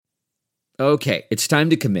Okay, it's time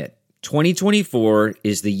to commit. 2024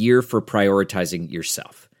 is the year for prioritizing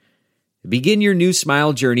yourself. Begin your new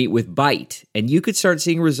smile journey with Byte, and you could start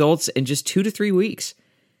seeing results in just 2 to 3 weeks.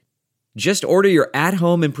 Just order your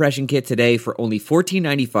at-home impression kit today for only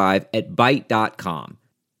 $14.95 at Byte.com.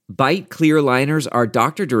 Byte clear liners are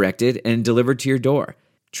doctor-directed and delivered to your door.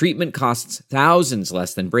 Treatment costs thousands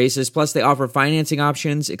less than braces, plus they offer financing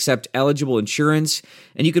options, accept eligible insurance,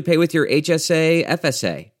 and you could pay with your HSA,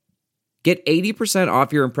 FSA. Get 80%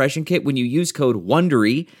 off your impression kit when you use code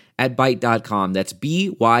WONDERY at Byte.com. That's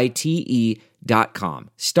BYTE.com.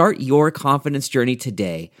 Start your confidence journey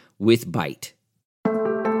today with Byte.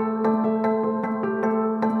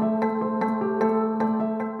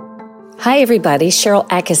 Hi, everybody. Cheryl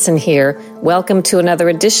Atkinson here. Welcome to another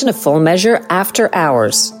edition of Full Measure After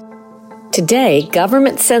Hours. Today,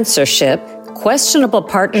 government censorship, questionable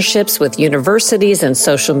partnerships with universities and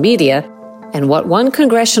social media, and what one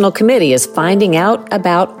congressional committee is finding out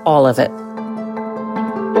about all of it.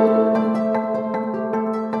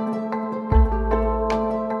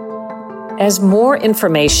 As more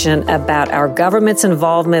information about our government's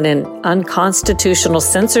involvement in unconstitutional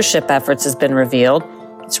censorship efforts has been revealed,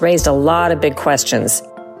 it's raised a lot of big questions.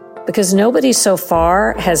 Because nobody so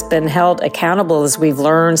far has been held accountable as we've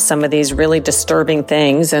learned some of these really disturbing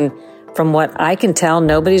things, and from what I can tell,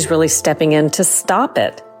 nobody's really stepping in to stop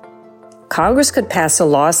it. Congress could pass a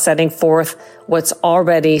law setting forth what's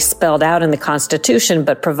already spelled out in the Constitution,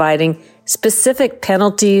 but providing specific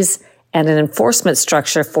penalties and an enforcement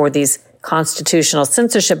structure for these constitutional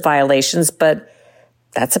censorship violations, but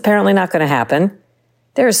that's apparently not going to happen.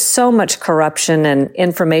 There is so much corruption and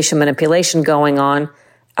information manipulation going on.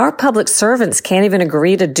 Our public servants can't even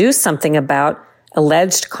agree to do something about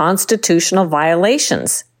alleged constitutional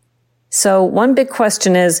violations. So one big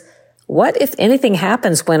question is, what, if anything,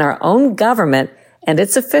 happens when our own government and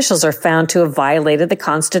its officials are found to have violated the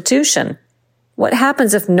Constitution? What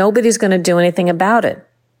happens if nobody's going to do anything about it?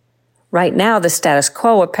 Right now, the status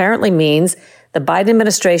quo apparently means the Biden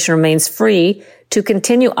administration remains free to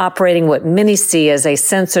continue operating what many see as a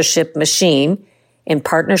censorship machine in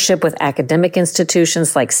partnership with academic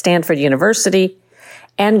institutions like Stanford University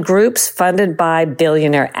and groups funded by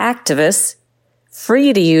billionaire activists,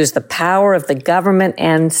 free to use the power of the government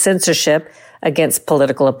and censorship against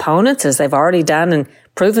political opponents, as they've already done and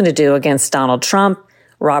proven to do against Donald Trump,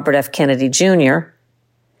 Robert F. Kennedy Jr.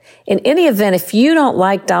 In any event, if you don't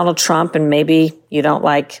like Donald Trump, and maybe you don't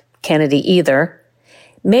like Kennedy either,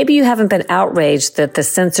 maybe you haven't been outraged that the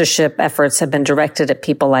censorship efforts have been directed at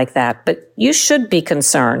people like that, but you should be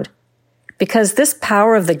concerned because this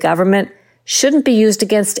power of the government shouldn't be used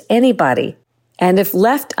against anybody. And if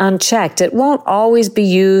left unchecked, it won't always be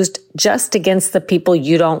used just against the people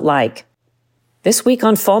you don't like. This week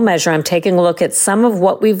on Full Measure, I'm taking a look at some of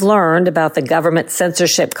what we've learned about the government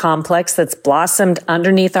censorship complex that's blossomed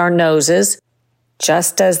underneath our noses,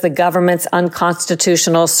 just as the government's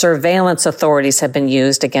unconstitutional surveillance authorities have been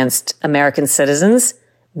used against American citizens,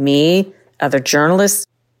 me, other journalists,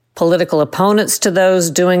 political opponents to those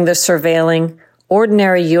doing the surveilling,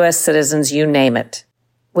 ordinary U.S. citizens, you name it.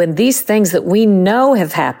 When these things that we know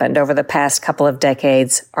have happened over the past couple of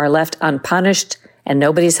decades are left unpunished and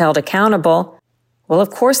nobody's held accountable, well,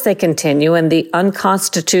 of course they continue and the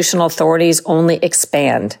unconstitutional authorities only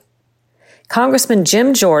expand. Congressman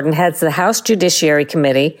Jim Jordan heads the House Judiciary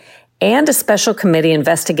Committee and a special committee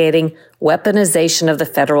investigating weaponization of the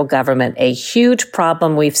federal government, a huge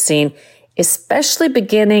problem we've seen, especially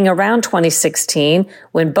beginning around 2016,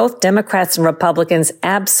 when both Democrats and Republicans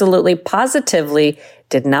absolutely positively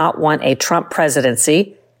did not want a Trump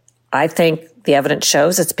presidency. I think the evidence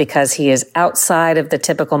shows it's because he is outside of the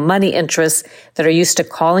typical money interests that are used to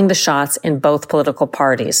calling the shots in both political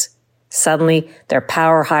parties. Suddenly, their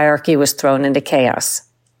power hierarchy was thrown into chaos.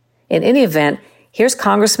 In any event, here's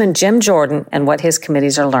Congressman Jim Jordan and what his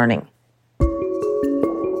committees are learning.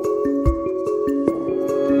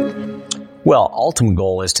 Well, ultimate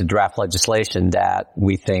goal is to draft legislation that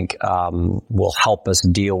we think will help us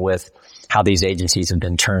deal with how these agencies have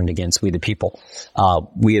been turned against we the people.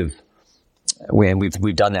 We've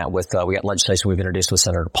done that with we got legislation we've introduced with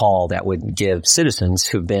Senator Paul that would give citizens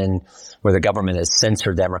who've been where the government has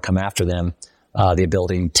censored them or come after them the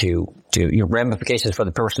ability to ramifications for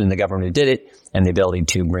the person in the government who did it, and the ability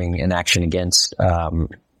to bring an action against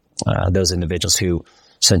those individuals who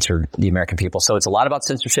censored the American people. So it's a lot about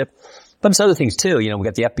censorship. But it's other things too. We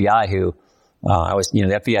got the FBI who,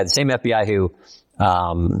 the same FBI who,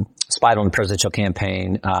 spied on the presidential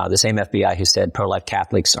campaign, the same FBI who said pro-life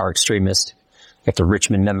Catholics are extremists. We have the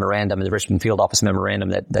Richmond memorandum and the Richmond field office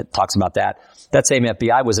memorandum that talks about that. That same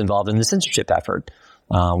FBI was involved in the censorship effort.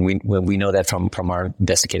 We know that from our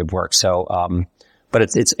investigative work. So, but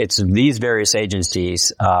it's these various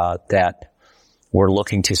agencies, that we're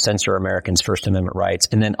looking to censor Americans' First Amendment rights,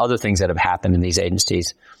 and then other things that have happened in these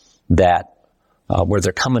agencies that, where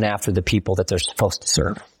they're coming after the people that they're supposed to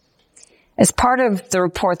serve. As part of the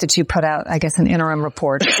report that you put out, I guess an interim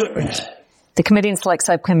report, the Committee and Select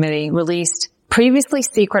Subcommittee released previously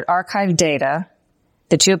secret archived data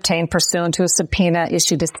that you obtained pursuant to a subpoena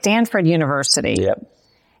issued to Stanford University. Yep.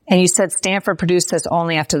 And you said Stanford produced this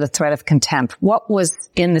only after the threat of contempt. What was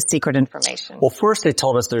in the secret information? Well, first they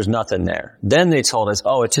told us there's nothing there. Then they told us,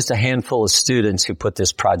 it's just a handful of students who put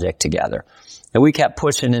this project together. And we kept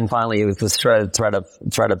pushing, and finally, it was the threat of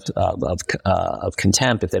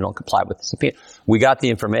contempt if they don't comply with the subpoena. We got the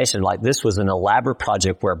information like this was an elaborate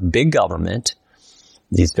project where big government,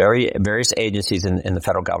 these various agencies in the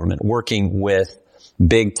federal government, working with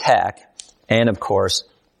big tech and, of course,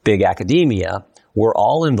 big academia, were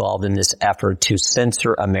all involved in this effort to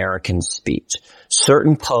censor American speech.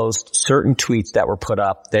 Certain posts, certain tweets that were put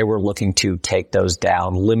up, they were looking to take those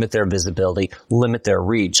down, limit their visibility, limit their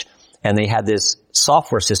reach. And they had this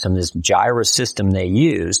software system, this Jira system they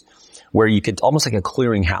used, where you could, almost like a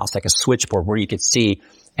clearinghouse, like a switchboard, where you could see,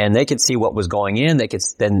 and they could see what was going in. They could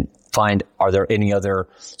then find, are there any other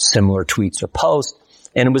similar tweets or posts?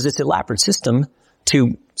 And it was this elaborate system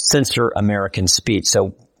to censor American speech.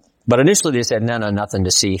 So, but initially they said, no, nothing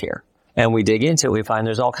to see here. And we dig into it, we find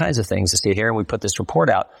there's all kinds of things to see here, and we put this report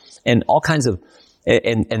out. And all kinds of,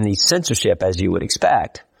 and the censorship, as you would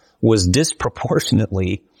expect, was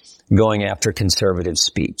disproportionately going after conservative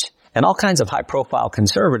speech. And all kinds of high-profile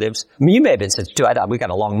conservatives, I mean, you may have been censored too. We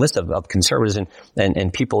got a long list of conservatives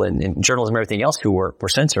and people in journalism and everything else who were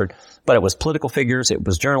censored. But it was political figures, it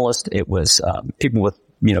was journalists, it was people with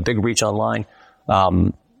big reach online.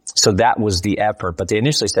 So that was the effort. But they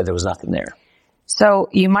initially said there was nothing there. So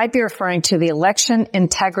you might be referring to the Election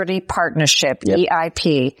Integrity Partnership, yep.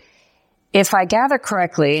 EIP. If I gather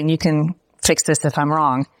correctly, and you can fix this if I'm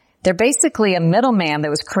wrong, they're basically a middleman that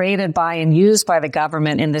was created by and used by the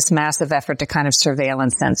government in this massive effort to kind of surveil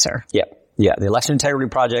and censor. Yeah. The Election Integrity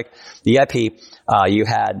Project, the EIP, you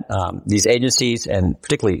had these agencies, and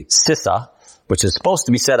particularly CISA, which is supposed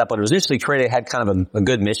to be set up when it was initially created, had kind of a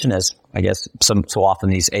good mission, as I guess so often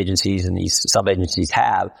these agencies and these sub-agencies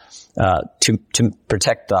have, to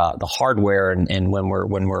protect the hardware and when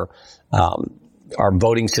we're our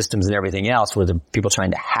voting systems and everything else, where the people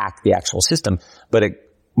trying to hack the actual system. But it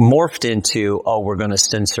morphed into, we're going to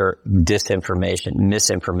censor disinformation,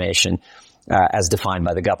 misinformation, as defined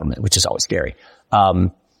by the government, which is always scary.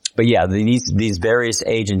 But yeah, these various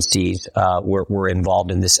agencies, were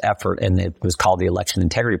involved in this effort, and it was called the Election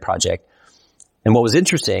Integrity Project. And what was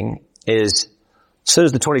interesting is, as soon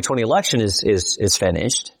as the 2020 election is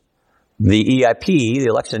finished, the EIP, the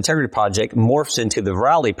Election Integrity Project, morphs into the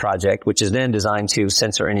Virality Project, which is then designed to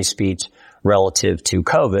censor any speech relative to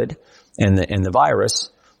COVID and the virus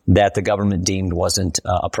that the government deemed wasn't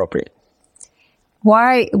appropriate.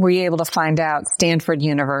 Why were you able to find out Stanford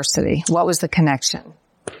University? What was the connection?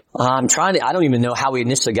 I don't even know how we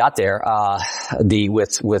initially got there. I'm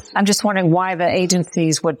just wondering why the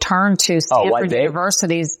agencies would turn to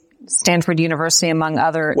Stanford University among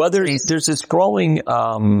other. Well, there's this growing,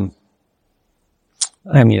 I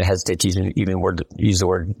hesitate to use the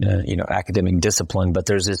word, academic discipline, but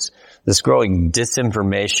there's this growing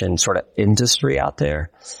disinformation sort of industry out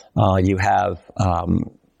there. You have,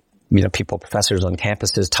 professors on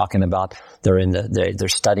campuses talking about they're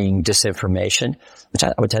studying disinformation,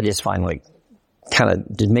 which I just find like kind of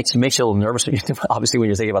makes you a little nervous. Obviously, when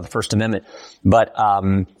you're thinking about the First Amendment, but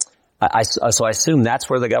so I assume that's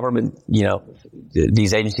where the government,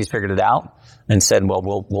 these agencies figured it out and said, well,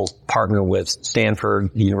 we'll partner with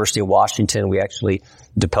Stanford, the University of Washington. We actually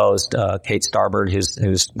deposed Kate Starbird,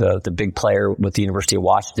 who's the big player with the University of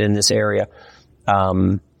Washington in this area.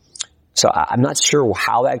 So I'm not sure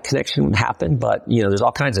how that connection happened, but there's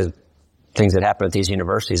all kinds of things that happen at these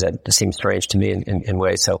universities that seem strange to me in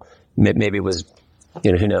ways. So maybe it was,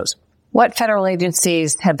 who knows. What federal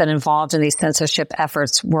agencies have been involved in these censorship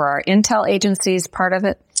efforts? Were our intel agencies part of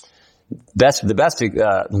it? The best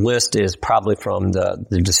list is probably from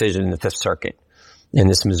the decision in the Fifth Circuit in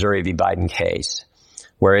this Missouri v. Biden case,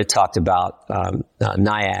 where it talked about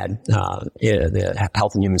NIAID, the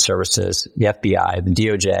Health and Human Services, the FBI, the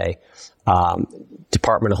DOJ,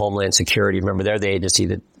 Department of Homeland Security. Remember, they're the agency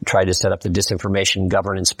that tried to set up the Disinformation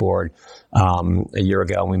Governance Board a year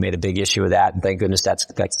ago, and we made a big issue of that. And thank goodness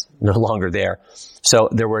that's no longer there. So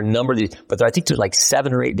there were a number of these, but I think there's like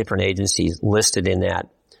 7 or 8 different agencies listed in that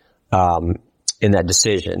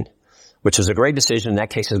decision. which was a great decision. That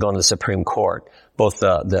case has gone to the Supreme Court. Both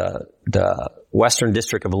the Western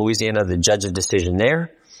District of Louisiana, the judge's decision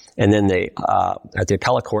there, and then at the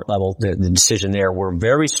appellate court level, the decision there were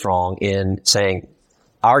very strong in saying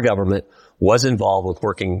our government was involved with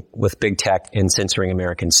working with big tech in censoring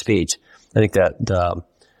American speech. I think that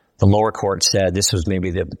the lower court said this was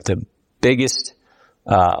maybe the biggest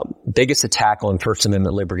attack on First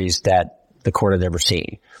Amendment liberties that the court had ever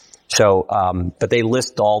seen. So, but they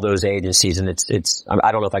list all those agencies, and it's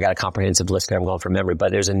I don't know if I got a comprehensive list there, I'm going from memory,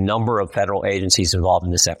 but there's a number of federal agencies involved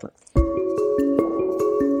in this effort.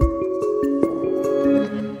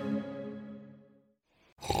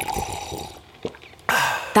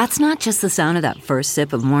 That's not just the sound of that first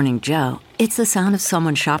sip of Morning Joe. It's the sound of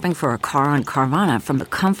someone shopping for a car on Carvana from the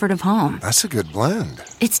comfort of home. That's a good blend.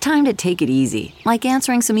 It's time to take it easy, like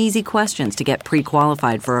answering some easy questions to get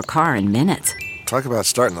pre-qualified for a car in minutes. Talk about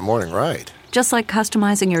starting the morning right. Just like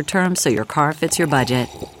customizing your terms so your car fits your budget.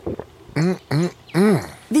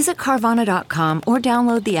 Visit Carvana.com or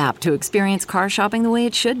download the app to experience car shopping the way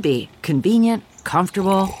it should be. Convenient,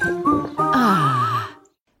 comfortable.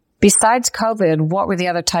 Besides COVID, what were the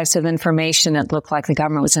other types of information it looked like the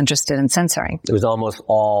government was interested in censoring? It was almost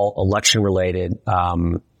all election-related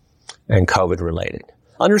and COVID-related.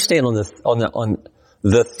 Understand on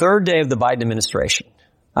the third day of the Biden administration,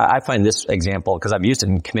 I find this example because I've used it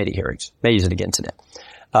in committee hearings. May use it again today.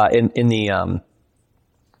 In the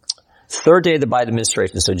third day of the Biden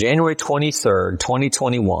administration, so January 23rd,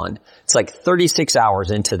 2021, it's like 36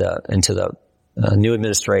 hours into the new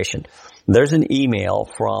administration. There's an email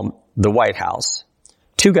from the White House.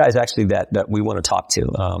 Two guys actually that we want to talk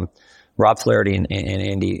to, Rob Flaherty and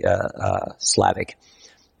Andy Slavic.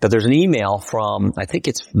 But there's an email from, I think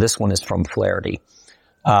this one is from Flaherty,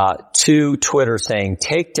 to Twitter saying,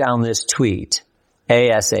 take down this tweet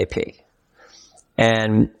ASAP.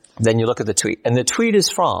 And then you look at the tweet. And the tweet is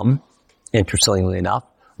from, interestingly enough,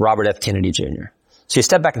 Robert F. Kennedy Jr. So you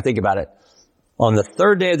step back and think about it. On the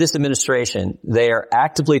third day of this administration, they are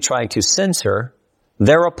actively trying to censor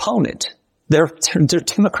their opponent, their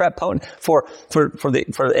Democrat opponent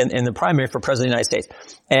in the primary for President of the United States.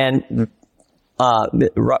 And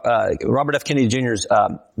Robert F. Kennedy Jr.'s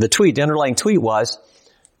the underlying tweet was,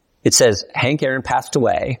 it says Hank Aaron passed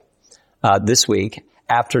away this week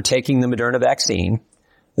after taking the Moderna vaccine.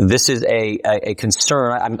 This is a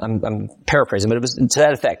concern. I'm paraphrasing, but it was to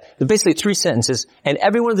that effect. It was basically 3 sentences, and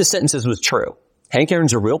every one of the sentences was true. Hank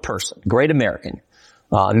Aaron's a real person, great American,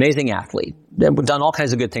 amazing athlete, done all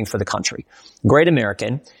kinds of good things for the country. Great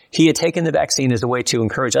American. He had taken the vaccine as a way to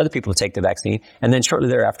encourage other people to take the vaccine, and then shortly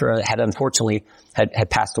thereafter had unfortunately had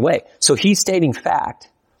passed away. So he's stating fact,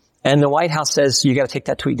 and the White House says you got to take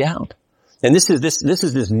that tweet down. And this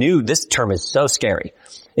term is so scary.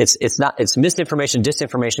 It's misinformation,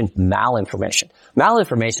 disinformation, malinformation.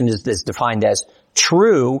 Malinformation is defined as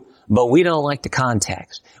true, but we don't like the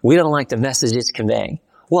context. We don't like the message it's conveying.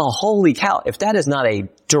 Well, holy cow. If that is not a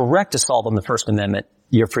direct assault on the First Amendment,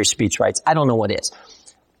 your free speech rights, I don't know what is.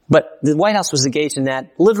 But the White House was engaged in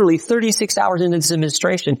that literally 36 hours into this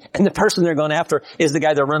administration, and the person they're going after is the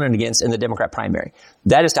guy they're running against in the Democrat primary.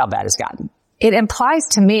 That is how bad it's gotten. It implies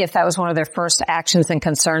to me, if that was one of their first actions and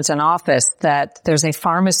concerns in office, that there's a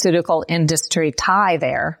pharmaceutical industry tie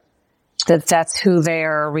there, that's who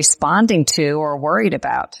they're responding to or worried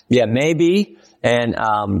about. Yeah, maybe. And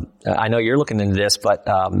I know you're looking into this, but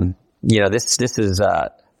this is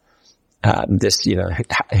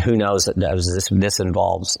who knows that this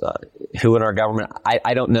involves who in our government.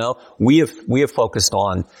 I don't know. We have focused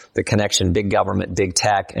on the connection, big government, big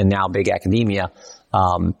tech, and now big academia.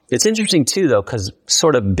 It's interesting too, though, because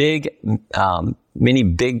sort of many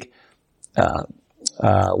big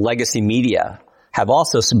legacy media have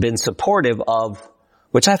also been supportive of,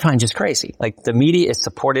 which I find just crazy. Like the media is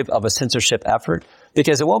supportive of a censorship effort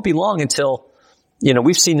because it won't be long until,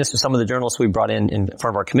 we've seen this with some of the journalists we brought in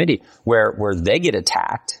front of our committee where they get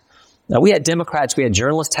attacked. Now we had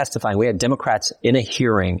journalists testifying, we had Democrats in a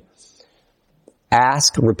hearing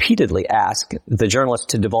repeatedly ask the journalists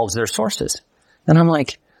to divulge their sources. And I'm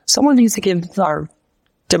like, someone needs to give our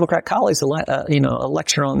Democrat colleagues a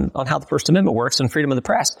lecture on how the First Amendment works and freedom of the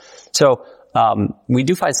press. So we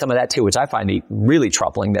do find some of that too, which I find really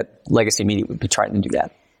troubling that legacy media would be trying to do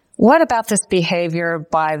that. What about this behavior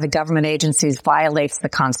by the government agencies violates the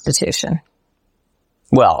Constitution?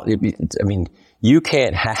 Well, you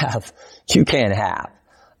can't have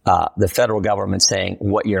the federal government saying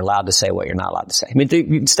what you're allowed to say, what you're not allowed to say.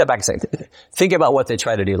 You step back and say, think about what they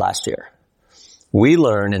tried to do last year. We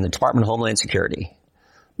learned in the Department of Homeland Security,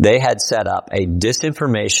 they had set up a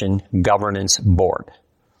disinformation governance board.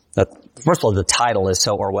 First of all, the title is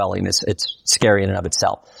so Orwellian. It's scary in and of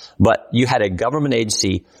itself. But you had a government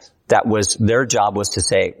agency that was, their job was to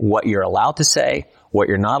say what you're allowed to say, what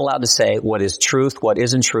you're not allowed to say, what is truth, what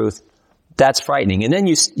isn't truth. That's frightening. And then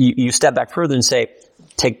you step back further and say,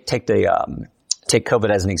 take COVID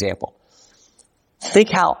as an example. Think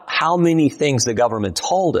how many things the government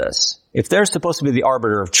told us. If they're supposed to be the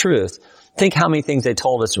arbiter of truth, think how many things they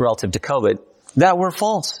told us relative to COVID that were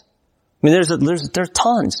false. I mean, there's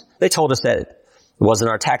tons. They told us that it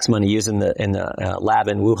wasn't our tax money used in the lab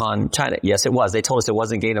in Wuhan, China. Yes, it was. They told us it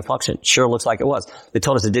wasn't gain of function. Sure looks like it was. They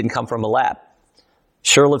told us it didn't come from a lab.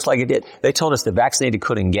 Sure looks like it did. They told us the vaccinated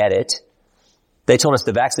couldn't get it. They told us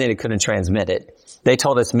the vaccinated couldn't transmit it. They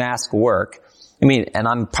told us masks work. I mean, and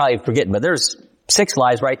I'm probably forgetting, but there's 6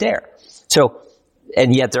 lies right there. So,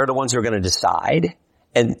 and yet they're the ones who are going to decide.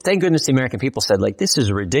 And thank goodness the American people said, like, this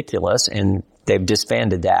is ridiculous, and they've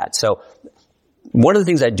disbanded that. So one of the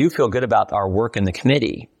things I do feel good about our work in the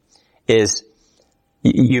committee is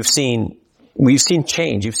we've seen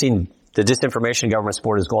change. You've seen the disinformation government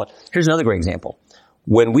support is going. Here's another great example.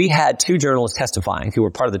 When we had 2 journalists testifying who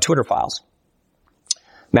were part of the Twitter files,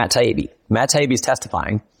 Matt Taibbi is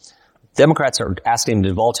testifying. Democrats are asking him to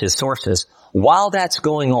divulge his sources. While that's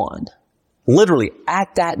going on, literally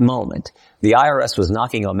at that moment, the IRS was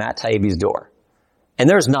knocking on Matt Taibbi's door. And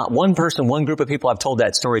there's not one person, one group of people I've told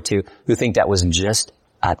that story to who think that was just,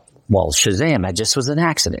 Shazam, that just was an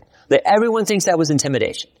accident. Everyone thinks that was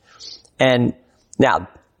intimidation. And now,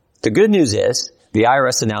 the good news is, the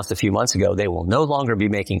IRS announced a few months ago they will no longer be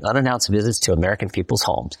making unannounced visits to American people's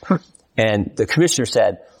homes. And the commissioner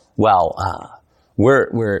said, well,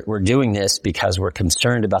 we're doing this because we're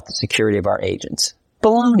concerned about the security of our agents.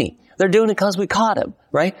 Baloney. They're doing it because we caught him,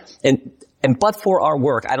 right? And but for our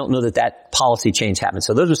work, I don't know that policy change happened.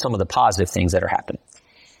 So those are some of the positive things that are happening.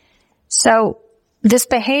 So this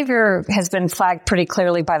behavior has been flagged pretty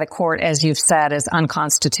clearly by the court, as you've said, as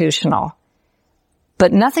unconstitutional.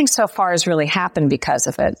 But nothing so far has really happened because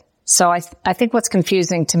of it. So I think what's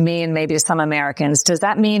confusing to me and maybe to some Americans, does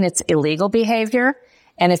that mean it's illegal behavior?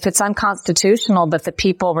 And if it's unconstitutional, but the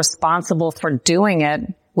people responsible for doing it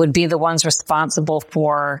would be the ones responsible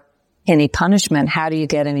for any punishment, how do you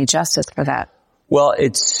get any justice for that? Well,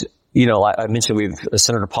 it's, I mentioned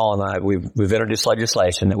Senator Paul and I, we've introduced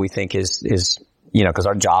legislation that we think is, because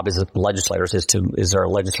our job as legislators is our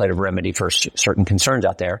legislative remedy for certain concerns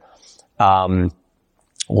out there.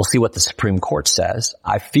 We'll see what the Supreme Court says.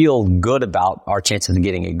 I feel good about our chances of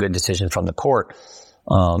getting a good decision from the court,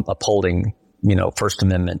 upholding, First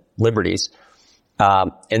Amendment liberties.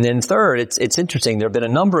 And then third, it's interesting. There have been a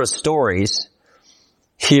number of stories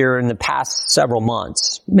here in the past several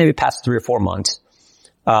months, maybe past 3 or 4 months,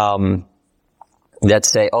 that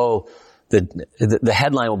say, the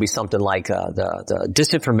headline will be something like, the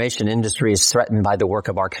disinformation industry is threatened by the work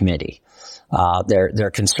of our committee.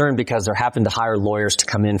 They're concerned because they're having to hire lawyers to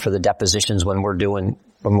come in for the depositions when we're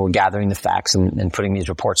gathering the facts and putting these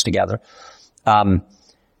reports together. And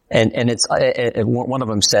it's, one of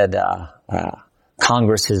them said,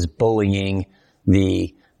 Congress is bullying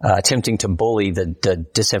attempting to bully the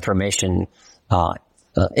disinformation,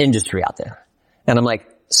 industry out there. And I'm like,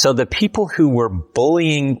 so the people who were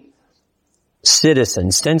bullying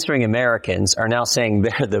citizens, censoring Americans, are now saying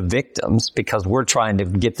they're the victims because we're trying to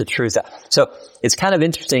get the truth out. So it's kind of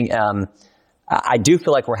interesting. I do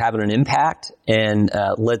feel like we're having an impact, and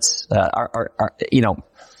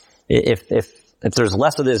if there's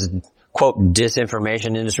less of this quote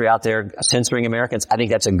disinformation industry out there censoring Americans, I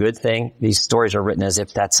think that's a good thing. These stories are written as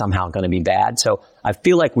if that's somehow going to be bad. So I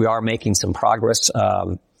feel like we are making some progress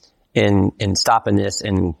in stopping this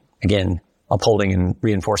and, again, upholding and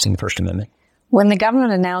reinforcing the First Amendment. When the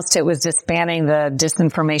government announced it was disbanding the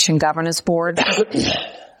Disinformation Governance Board,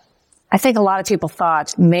 I think a lot of people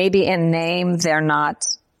thought maybe in name they're not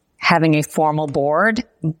having a formal board,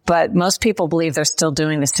 but most people believe they're still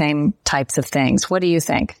doing the same types of things. What do you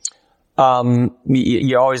think?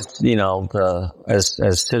 You always,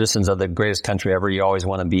 as citizens of the greatest country ever, you always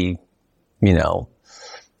want to be,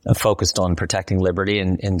 focused on protecting liberty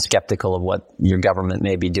and skeptical of what your government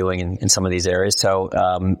may be doing in some of these areas. So,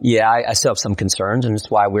 I still have some concerns, and it's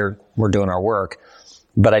why we're doing our work.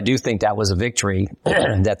 But I do think that was a victory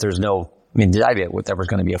that there's the idea that there was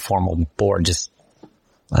going to be a formal board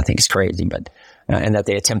I think it's crazy, but, and that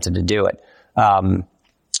they attempted to do it.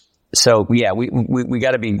 We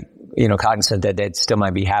got to be, cognizant that that still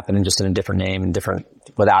might be happening just in a different name and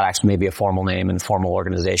without actually maybe a formal name and formal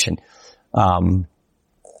organization.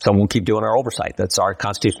 So we'll keep doing our oversight. That's our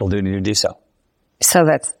constitutional duty to do so. So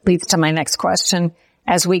that leads to my next question.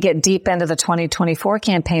 As we get deep into the 2024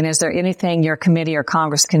 campaign, is there anything your committee or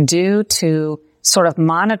Congress can do to sort of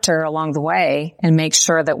monitor along the way and make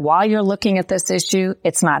sure that while you're looking at this issue,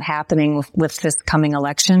 it's not happening with this coming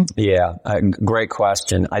election? Yeah, great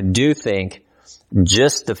question. I do think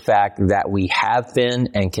just the fact that we have been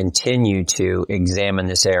and continue to examine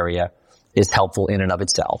this area is helpful in and of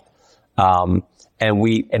itself. And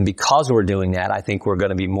because we're doing that, I think we're going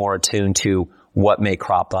to be more attuned to what may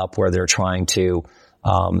crop up where they're trying to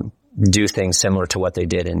do things similar to what they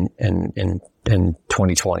did in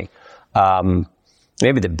 2020.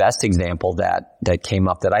 Maybe the best example that came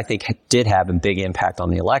up that I think did have a big impact on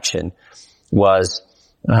the election was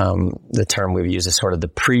the term we've used is sort of the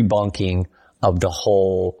pre-bunking of the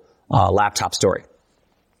whole laptop story.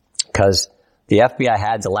 Because the FBI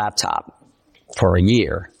had the laptop for a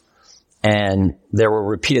year, and there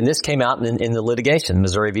were and this came out in the litigation,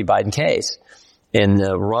 Missouri v. Biden case. In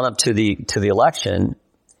the run-up to the election,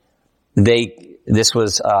 this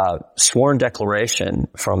was a sworn declaration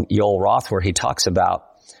from Yoel Roth where he talks about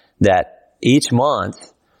that each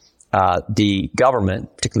month, the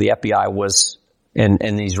government, particularly the FBI, was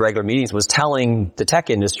in these regular meetings was telling the tech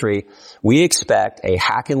industry, we expect a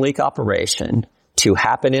hack and leak operation to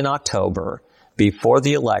happen in October before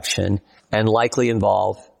the election and likely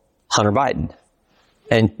involve Hunter Biden.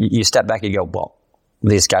 And you step back and you go, well,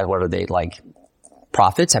 these guys, what are they, like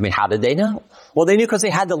prophets? I mean, how did they know? Well, they knew because they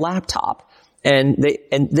had the laptop. And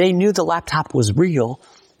they knew the laptop was real.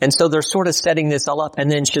 And so they're sort of setting this all up. And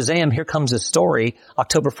then Shazam, here comes a story,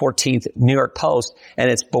 October 14th, New York Post. And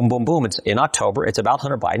it's boom, boom, boom. It's in October. It's about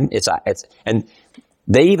Hunter Biden. And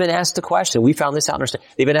they even asked the question. We found this out in our state.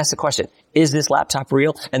 They even asked the question, is this laptop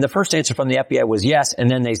real? And the first answer from the FBI was yes. And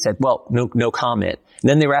then they said, well, no comment. And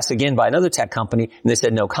then they were asked again by another tech company and they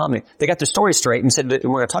said no comment. They got their story straight and said that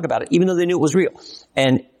we're going to talk about it, even though they knew it was real.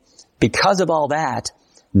 And because of all that,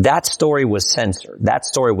 that story was censored. That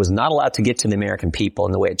story was not allowed to get to the American people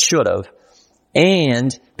in the way it should have.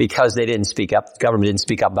 And because they didn't speak up, the government didn't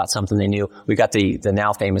speak up about something they knew, we got the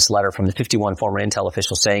now famous letter from the 51 former intel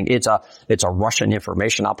officials saying it's a Russian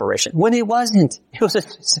information operation. When it wasn't. It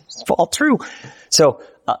was all true. So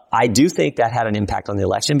I do think that had an impact on the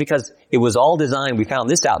election because it was all designed. We found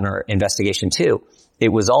this out in our investigation too.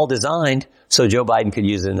 It was all designed so Joe Biden could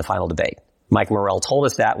use it in the final debate. Mike Morrell told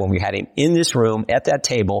us that when we had him in this room at that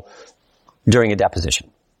table during a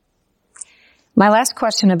deposition. My last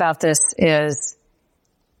question about this is,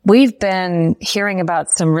 we've been hearing about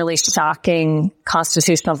some really shocking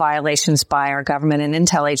constitutional violations by our government and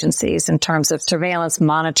intel agencies in terms of surveillance,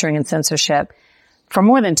 monitoring, and censorship for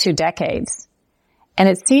more than 2 decades. And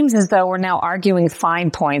it seems as though we're now arguing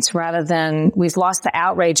fine points rather than we've lost the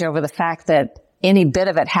outrage over the fact that any bit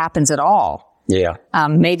of it happens at all. Yeah.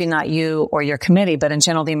 Maybe not you or your committee, but in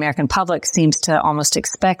general, the American public seems to almost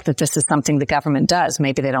expect that this is something the government does.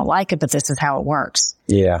 Maybe they don't like it, but this is how it works.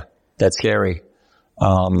 Yeah, that's scary.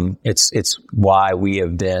 It's why we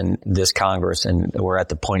have been this Congress, and we're at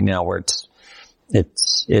the point now where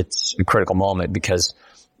it's a critical moment because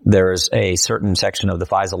there's a certain section of the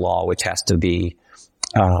FISA law which has to be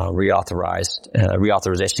reauthorized.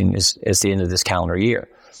 Reauthorization is the end of this calendar year.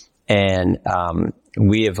 And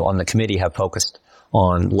we have on the committee have focused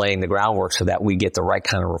on laying the groundwork so that we get the right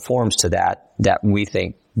kind of reforms to that we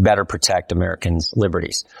think better protect Americans'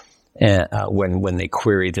 liberties. When they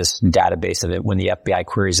query this database of it, when the FBI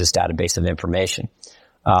queries this database of information.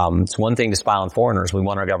 It's one thing to spy on foreigners. We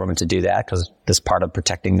want our government to do that because this is part of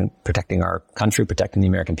protecting our country, protecting the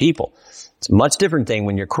American people. It's a much different thing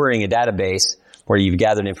when you're querying a database where you've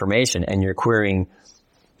gathered information and you're querying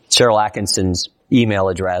Cheryl Atkinson's email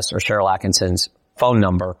address or Cheryl Atkinson's phone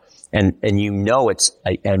number, and you know it's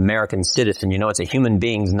an American citizen, you know it's a human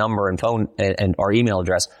being's number and phone and or email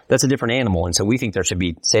address. That's a different animal, and so we think there should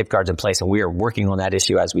be safeguards in place, and we are working on that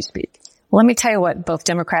issue as we speak. Well, let me tell you what both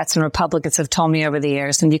Democrats and Republicans have told me over the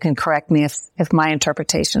years, and you can correct me if my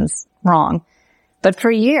interpretation's wrong. But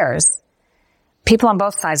for years, people on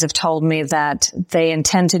both sides have told me that they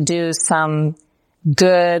intend to do some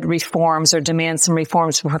good reforms or demand some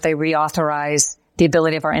reforms before they reauthorize the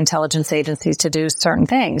ability of our intelligence agencies to do certain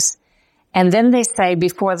things. And then they say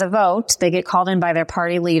before the vote, they get called in by their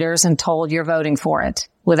party leaders and told you're voting for it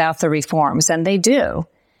without the reforms. And they do.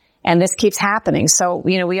 And this keeps happening. So,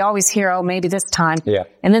 we always hear, oh, maybe this time. Yeah.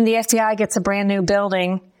 And then the FBI gets a brand new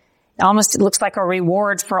building. Almost it looks like a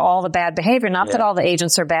reward for all the bad behavior. Not that all the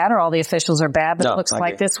agents are bad or all the officials are bad, but it looks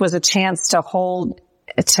like this was a chance to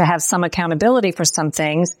have some accountability for some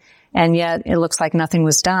things. And yet it looks like nothing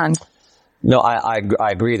was done. No, I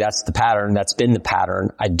agree. That's the pattern. That's been the pattern.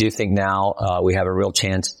 I do think now we have a real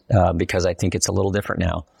chance because I think it's a little different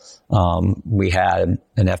now. We had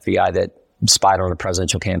an FBI that spied on a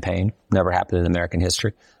presidential campaign. Never happened in American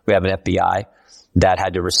history. We have an FBI that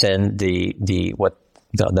had to rescind the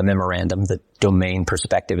memorandum. The domain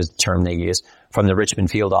perspective is the term they use from the Richmond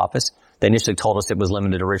field office. They initially told us it was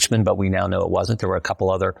limited to Richmond, but we now know it wasn't. There were a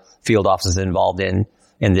couple other field offices involved in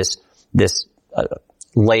this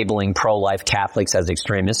labeling pro-life Catholics as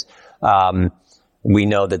extremists. We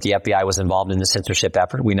know that the FBI was involved in the censorship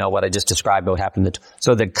effort. We know what I just described, what happened.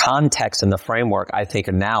 So the context and the framework, I think,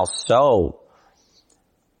 are now so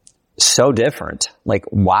different. Like,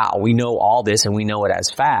 wow, we know all this and we know it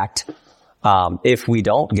as fact. If we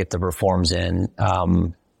don't get the reforms in,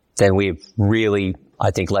 then we've really,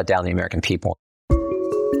 I think, let down the American people.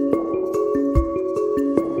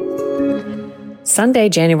 Sunday,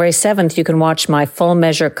 January 7th, you can watch my full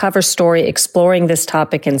measure cover story exploring this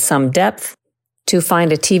topic in some depth. To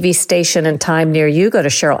find a TV station and time near you, go to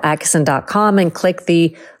SharylAttkisson.com and click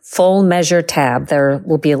the Full Measure tab. There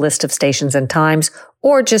will be a list of stations and times,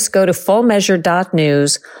 or just go to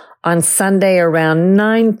fullmeasure.news on Sunday around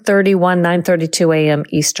 9:32 a.m.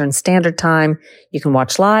 Eastern Standard Time. You can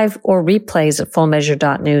watch live or replays at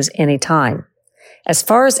fullmeasure.news anytime. As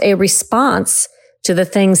far as a response to the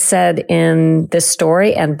things said in this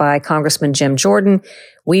story and by Congressman Jim Jordan,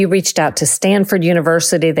 we reached out to Stanford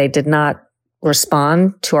University. They did not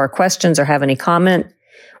respond to our questions or have any comment.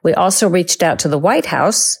 We also reached out to the White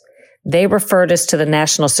House. They referred us to the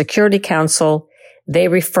National Security Council. They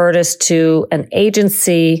referred us to an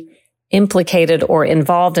agency implicated or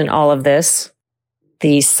involved in all of this,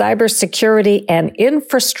 the Cybersecurity and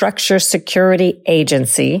Infrastructure Security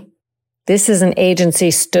Agency. This is an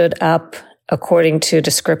agency stood up, according to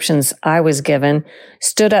descriptions I was given,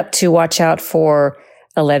 stood up to watch out for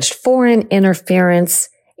alleged foreign interference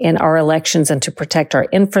in our elections and to protect our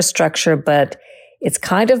infrastructure, but it's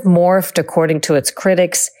kind of morphed, according to its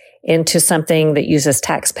critics, into something that uses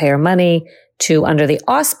taxpayer money to, under the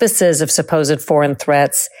auspices of supposed foreign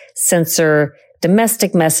threats, censor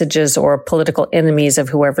domestic messages or political enemies of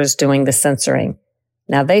whoever's doing the censoring.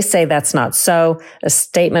 Now, they say that's not so. A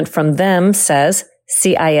statement from them says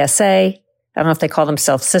CISA, I don't know if they call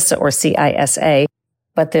themselves CISA or CISA,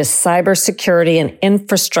 but this Cybersecurity and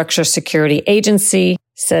Infrastructure Security Agency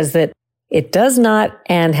says that it does not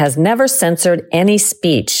and has never censored any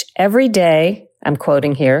speech. Every day, I'm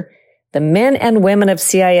quoting here, the men and women of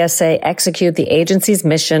CISA execute the agency's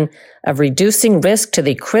mission of reducing risk to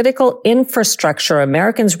the critical infrastructure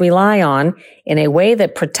Americans rely on in a way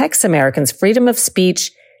that protects Americans' freedom of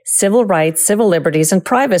speech, civil rights, civil liberties, and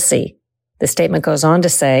privacy. The statement goes on to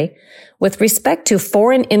say, with respect to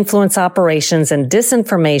foreign influence operations and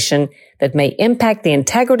disinformation that may impact the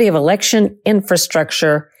integrity of election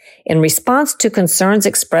infrastructure, in response to concerns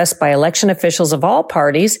expressed by election officials of all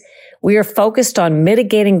parties, we are focused on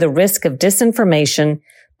mitigating the risk of disinformation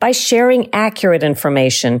by sharing accurate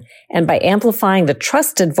information and by amplifying the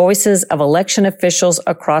trusted voices of election officials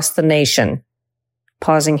across the nation.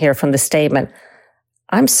 Pausing here from the statement.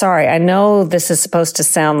 I'm sorry. I know this is supposed to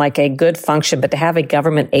sound like a good function, but to have a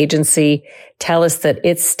government agency tell us that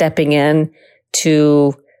it's stepping in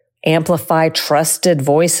to amplify trusted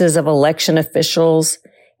voices of election officials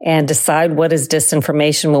and decide what is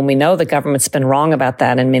disinformation when we know the government's been wrong about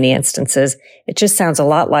that in many instances, it just sounds a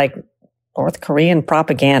lot like North Korean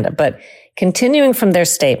propaganda. But continuing from their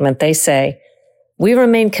statement, they say, we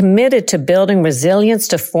remain committed to building resilience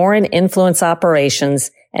to foreign influence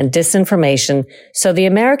operations and disinformation so the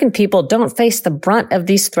American people don't face the brunt of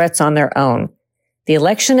these threats on their own. The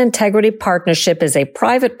Election Integrity Partnership is a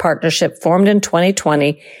private partnership formed in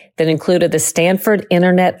 2020 that included the Stanford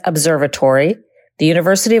Internet Observatory, the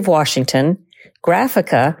University of Washington,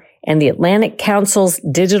 Graphica, and the Atlantic Council's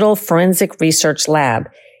Digital Forensic Research Lab.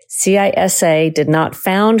 CISA did not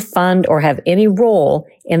found, fund, or have any role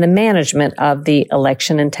in the management of the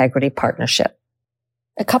Election Integrity Partnership.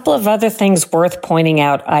 A couple of other things worth pointing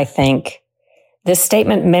out, I think. This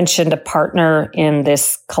statement mentioned a partner in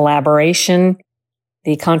this collaboration,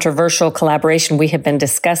 the controversial collaboration we have been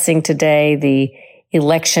discussing today, the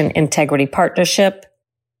Election Integrity Partnership.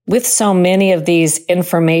 With so many of these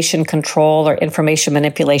information control or information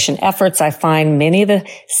manipulation efforts, I find many of the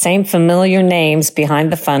same familiar names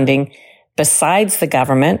behind the funding besides the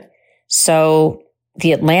government. So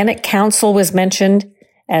the Atlantic Council was mentioned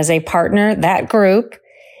as a partner. That group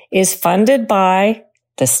is funded by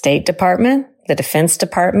the State Department, the Defense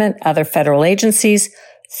Department, other federal agencies,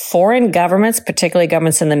 foreign governments, particularly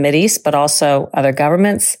governments in the Mideast, but also other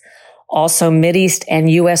governments, Also, Mideast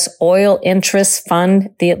and U.S. oil interests fund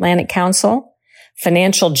the Atlantic Council.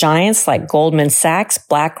 Financial giants like Goldman Sachs,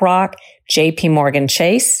 BlackRock, JP Morgan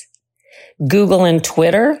Chase, Google and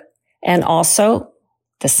Twitter, and also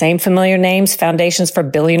the same familiar names, foundations for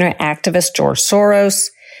billionaire activist George Soros,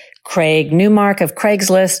 Craig Newmark of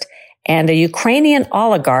Craigslist, and a Ukrainian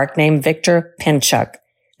oligarch named Viktor Pinchuk.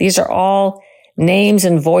 These are all names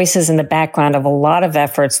and voices in the background of a lot of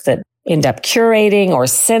efforts that end up curating or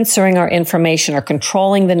censoring our information or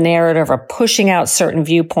controlling the narrative or pushing out certain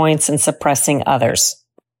viewpoints and suppressing others.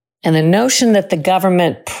 And the notion that the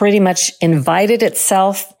government pretty much invited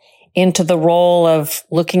itself into the role of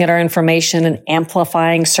looking at our information and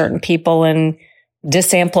amplifying certain people and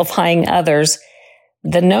disamplifying others,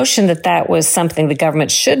 the notion that that was something the government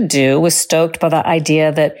should do was stoked by the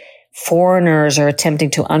idea that foreigners are attempting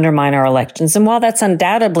to undermine our elections. And while that's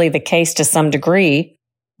undoubtedly the case to some degree,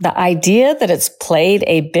 the idea that it's played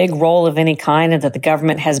a big role of any kind and that the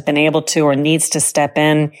government has been able to or needs to step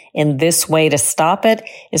in this way to stop it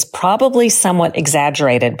is probably somewhat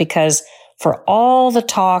exaggerated, because for all the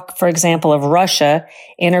talk, for example, of Russia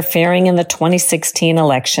interfering in the 2016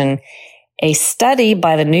 election, a study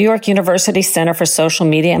by the New York University Center for Social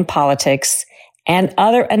Media and Politics and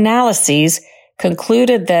other analyses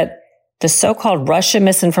concluded that the so-called Russia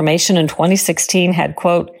misinformation in 2016 had,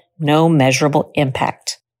 quote, no measurable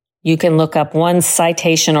impact. You can look up one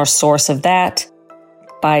citation or source of that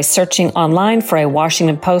by searching online for a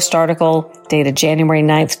Washington Post article dated January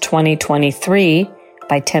 9th, 2023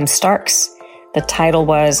 by Tim Starks. The title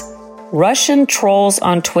was, Russian Trolls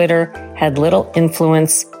on Twitter Had Little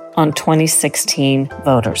Influence on 2016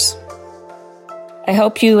 Voters. I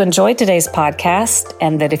hope you enjoyed today's podcast,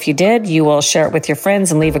 and that if you did, you will share it with your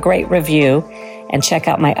friends and leave a great review. And check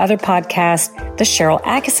out my other podcast, the Cheryl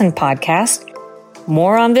Atkinson Podcast.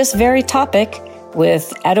 More on this very topic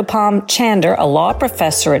with Adupam Chander, a law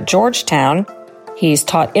professor at Georgetown. He's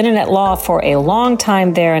taught internet law for a long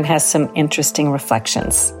time there and has some interesting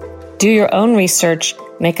reflections. Do your own research,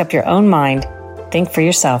 make up your own mind, think for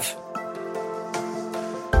yourself.